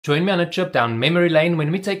Join me on a trip down memory lane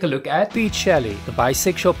when we take a look at Pete Shelley, the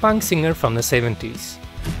bisexual punk singer from the 70s.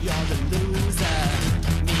 You're the loser,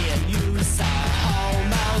 me and you are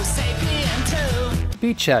homo sapien too.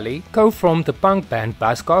 Pete Shelley co-formed the punk band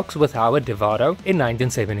Buzzcocks with Howard DeVado in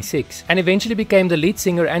 1976 and eventually became the lead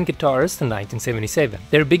singer and guitarist in 1977.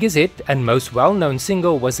 Their biggest hit and most well-known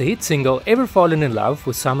single was the hit single Ever Fallen in Love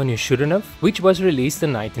with Someone You Shouldn't've, which was released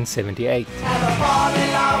in 1978.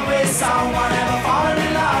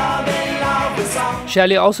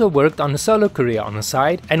 Shelley also worked on a solo career on the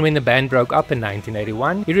side, and when the band broke up in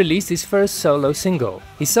 1981, he released his first solo single.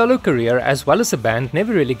 His solo career as well as the band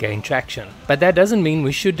never really gained traction, but that doesn't mean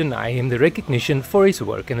we should deny him the recognition for his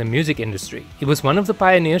work in the music industry. He was one of the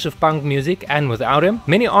pioneers of punk music, and without him,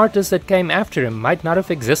 many artists that came after him might not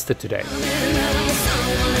have existed today.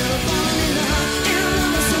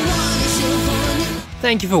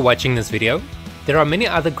 Thank you for watching this video. There are many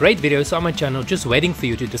other great videos on my channel just waiting for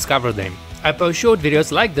you to discover them. I post short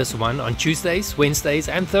videos like this one on Tuesdays, Wednesdays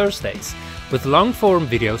and Thursdays, with long form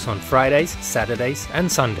videos on Fridays, Saturdays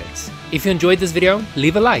and Sundays. If you enjoyed this video,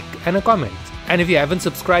 leave a like and a comment. And if you haven't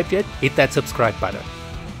subscribed yet, hit that subscribe button.